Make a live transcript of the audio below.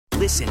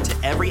Listen to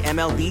every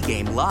MLB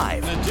game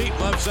live. In the deep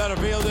left center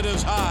field, it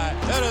is high,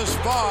 it is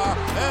far,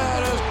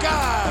 it is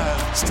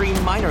gone.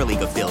 Stream minor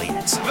league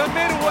affiliates. The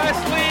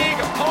Midwest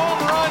League home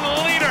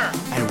run leader.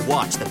 And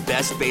watch the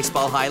best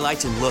baseball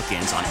highlights and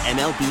look-ins on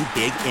MLB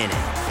Big Inning.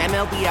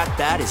 MLB At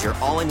Bat is your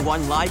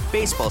all-in-one live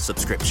baseball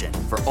subscription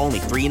for only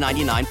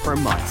 $3.99 per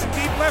month.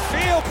 Deep left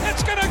field,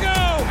 it's gonna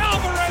go.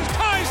 Alvarez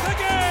ties the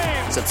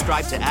game.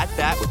 Subscribe to At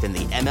Bat within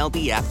the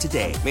MLB app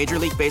today. Major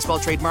League Baseball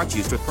trademarks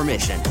used with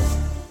permission.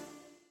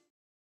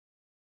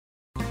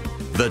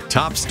 The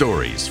top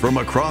stories from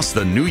across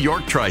the New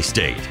York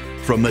tri-state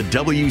from the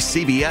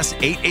WCBS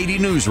 880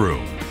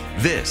 newsroom.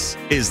 This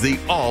is the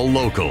All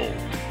Local.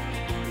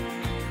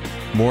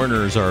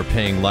 Mourners are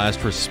paying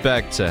last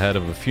respects ahead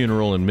of a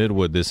funeral in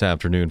Midwood this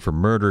afternoon for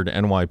murdered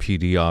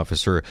NYPD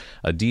officer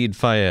Adid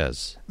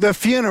Fayez. The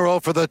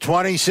funeral for the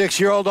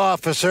 26-year-old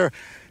officer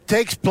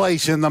takes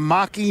place in the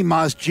Maki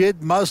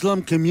Masjid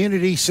Muslim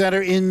Community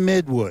Center in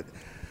Midwood,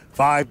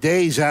 5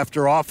 days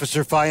after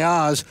Officer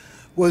Fayez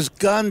was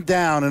gunned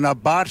down in a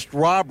botched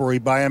robbery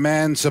by a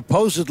man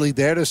supposedly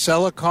there to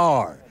sell a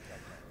car.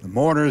 The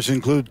mourners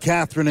include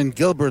Catherine and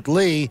Gilbert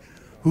Lee,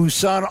 whose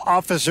son,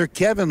 Officer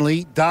Kevin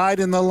Lee, died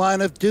in the line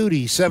of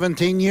duty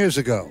 17 years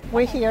ago.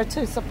 We're here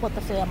to support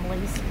the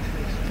families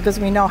because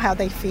we know how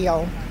they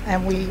feel,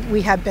 and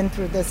we have been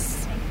through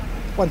this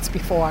once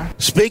before.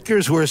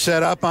 Speakers were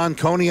set up on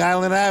Coney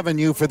Island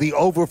Avenue for the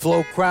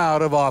overflow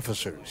crowd of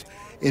officers.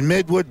 In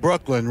Midwood,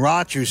 Brooklyn,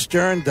 Roger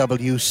Stern,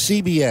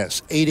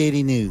 WCBS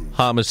 880 News.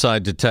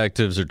 Homicide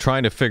detectives are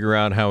trying to figure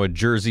out how a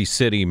Jersey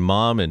City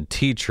mom and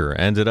teacher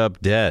ended up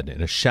dead in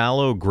a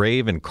shallow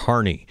grave in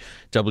Kearney.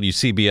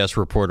 WCBS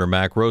reporter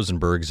Mac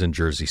Rosenberg is in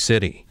Jersey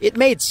City. It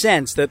made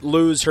sense that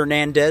Luz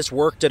Hernandez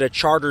worked at a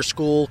charter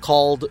school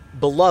called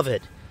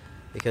Beloved,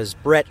 because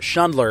Brett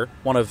Schundler,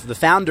 one of the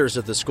founders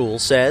of the school,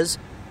 says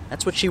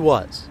that's what she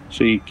was.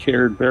 She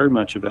cared very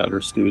much about her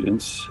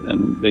students,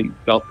 and they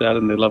felt that,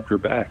 and they loved her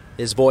back.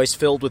 His voice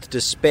filled with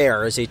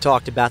despair as he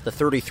talked about the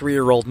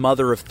 33-year-old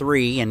mother of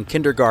three and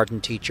kindergarten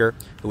teacher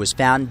who was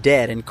found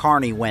dead in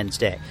Kearney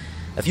Wednesday.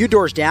 A few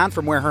doors down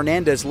from where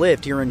Hernandez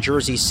lived here in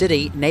Jersey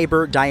City,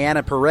 neighbor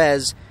Diana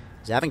Perez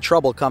is having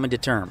trouble coming to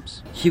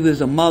terms. She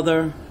was a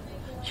mother,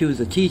 she was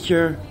a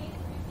teacher,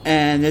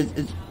 and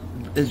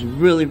it's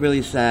really,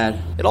 really sad.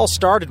 It all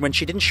started when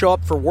she didn't show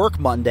up for work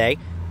Monday.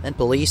 Then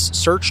police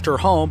searched her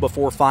home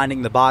before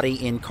finding the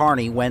body in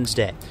Kearney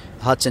Wednesday.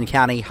 The Hudson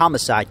County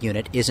Homicide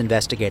Unit is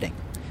investigating.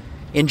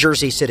 In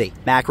Jersey City,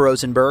 Mac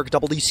Rosenberg,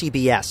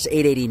 WCBS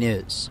 880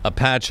 News. A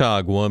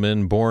Patchogue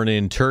woman born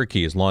in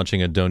Turkey is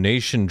launching a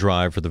donation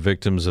drive for the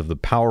victims of the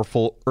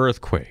powerful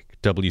earthquake.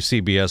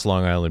 WCBS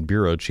Long Island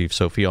Bureau Chief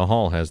Sophia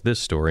Hall has this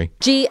story.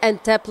 G.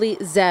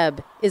 Antepli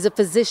Zeb is a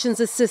physician's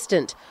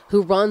assistant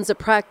who runs a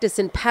practice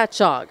in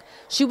Patchogue.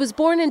 She was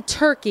born in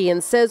Turkey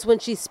and says when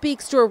she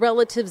speaks to her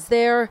relatives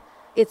there,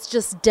 it's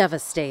just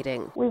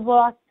devastating. We've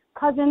lost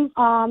cousins,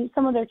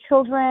 some of their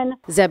children.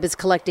 Zeb is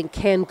collecting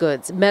canned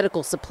goods,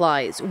 medical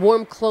supplies,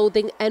 warm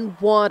clothing, and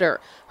water.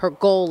 Her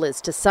goal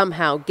is to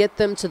somehow get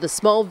them to the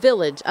small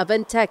village of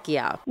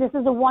Antakya. This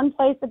is the one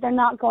place that they're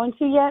not going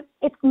to yet.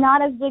 It's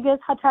not as big as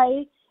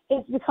Hatay.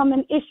 It's become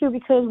an issue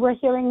because we're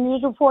hearing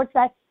news reports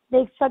that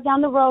they've shut down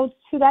the roads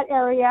to that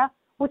area,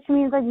 which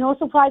means like no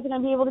supplies are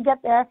going to be able to get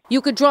there.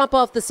 You could drop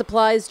off the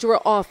supplies to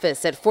her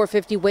office at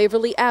 450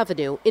 Waverly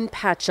Avenue in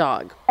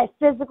Patchogue. I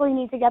physically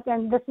need to get there,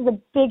 and this is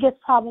the biggest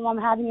problem I'm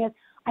having is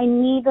I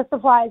need the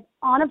supplies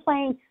on a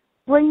plane.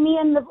 Bring me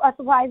in the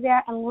supplies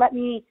there and let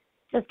me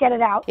just get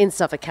it out. In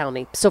Suffolk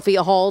County,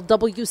 Sophia Hall,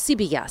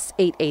 WCBS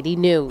 880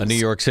 News. A New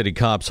York City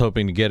cop's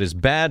hoping to get his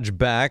badge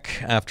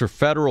back after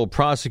federal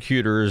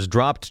prosecutors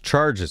dropped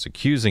charges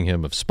accusing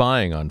him of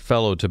spying on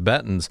fellow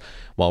Tibetans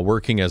while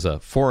working as a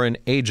foreign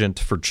agent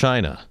for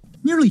China.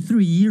 Nearly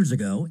 3 years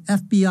ago,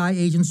 FBI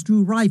agents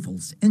drew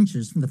rifles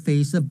inches from the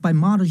face of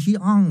Baimataji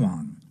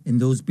Angwang. In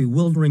those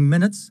bewildering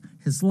minutes,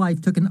 his life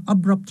took an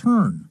abrupt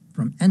turn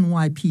from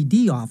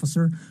NYPD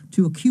officer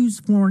to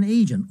accused foreign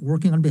agent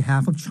working on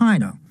behalf of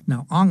China.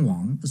 Now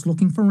Angwang is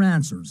looking for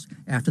answers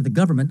after the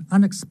government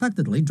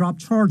unexpectedly dropped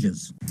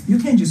charges. You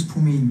can't just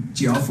put me in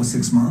jail for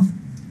 6 months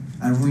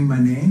and ruin my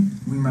name,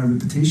 ruin my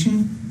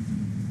reputation,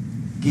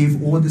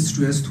 give all the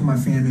stress to my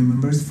family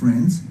members,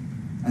 friends,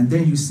 and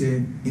then you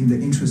say, in the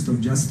interest of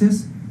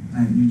justice,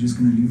 and you're just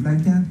going to live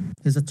like that?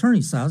 His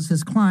attorney says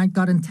his client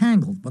got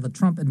entangled by the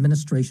Trump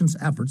administration's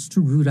efforts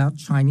to root out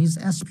Chinese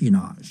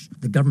espionage.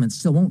 The government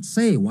still won't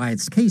say why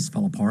its case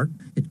fell apart.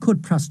 It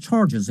could press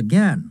charges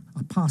again,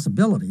 a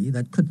possibility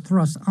that could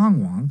thrust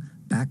Angwang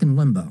back in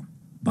limbo.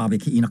 Bobby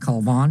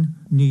Kaina-Calvan,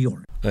 New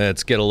York.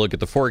 Let's get a look at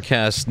the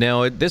forecast.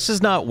 Now, this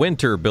is not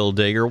winter, Bill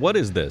Dager. What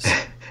is this?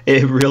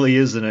 It really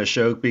isn't,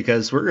 Ashok,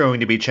 because we're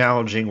going to be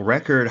challenging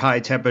record high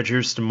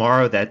temperatures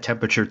tomorrow. That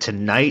temperature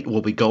tonight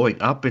will be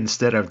going up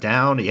instead of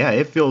down. Yeah,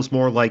 it feels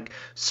more like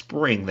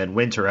spring than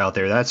winter out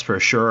there, that's for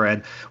sure.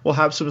 And we'll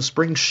have some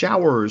spring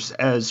showers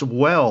as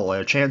well.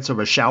 A chance of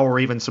a shower,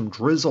 even some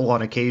drizzle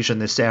on occasion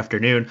this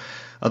afternoon.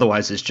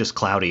 Otherwise, it's just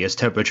cloudy as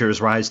temperatures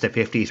rise to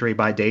 53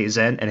 by day's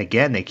end. And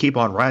again, they keep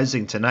on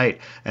rising tonight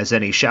as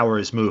any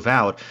showers move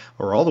out.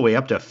 We're all the way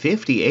up to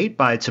 58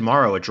 by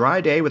tomorrow. A dry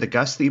day with a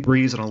gusty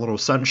breeze and a little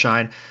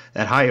sunshine.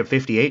 That high of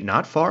 58,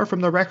 not far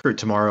from the record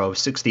tomorrow of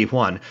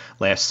 61,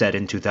 last set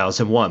in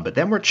 2001. But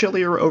then we're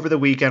chillier over the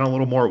weekend, a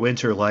little more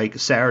winter-like.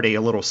 Saturday,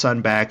 a little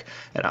sun back,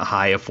 and a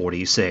high of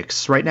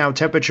 46. Right now,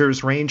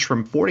 temperatures range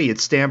from 40 at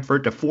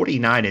Stamford to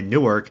 49 in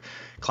Newark.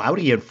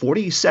 Cloudy at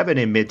 47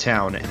 in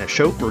Midtown, and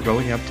Ashok, we're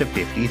going up to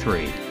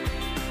 53.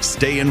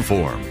 Stay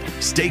informed.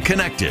 Stay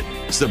connected.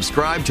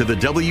 Subscribe to the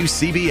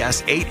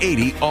WCBS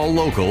 880 All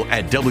Local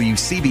at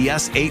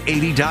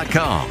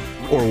WCBS880.com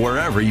or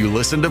wherever you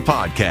listen to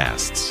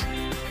podcasts.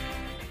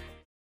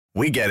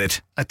 We get it.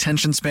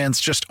 Attention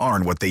spans just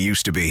aren't what they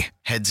used to be.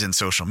 Heads in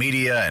social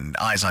media and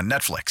eyes on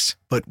Netflix.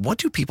 But what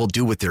do people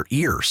do with their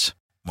ears?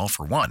 Well,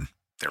 for one,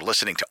 they're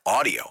listening to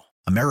audio.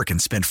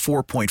 Americans spend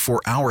 4.4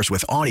 hours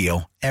with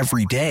audio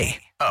every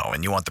day. Oh,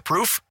 and you want the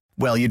proof?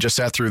 Well, you just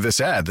sat through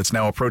this ad that's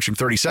now approaching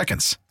 30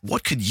 seconds.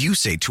 What could you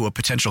say to a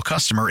potential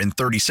customer in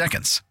 30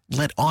 seconds?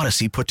 Let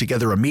Odyssey put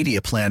together a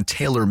media plan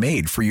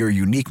tailor-made for your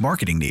unique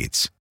marketing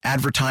needs.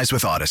 Advertise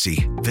with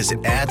Odyssey.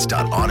 Visit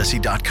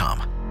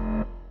ads.odyssey.com.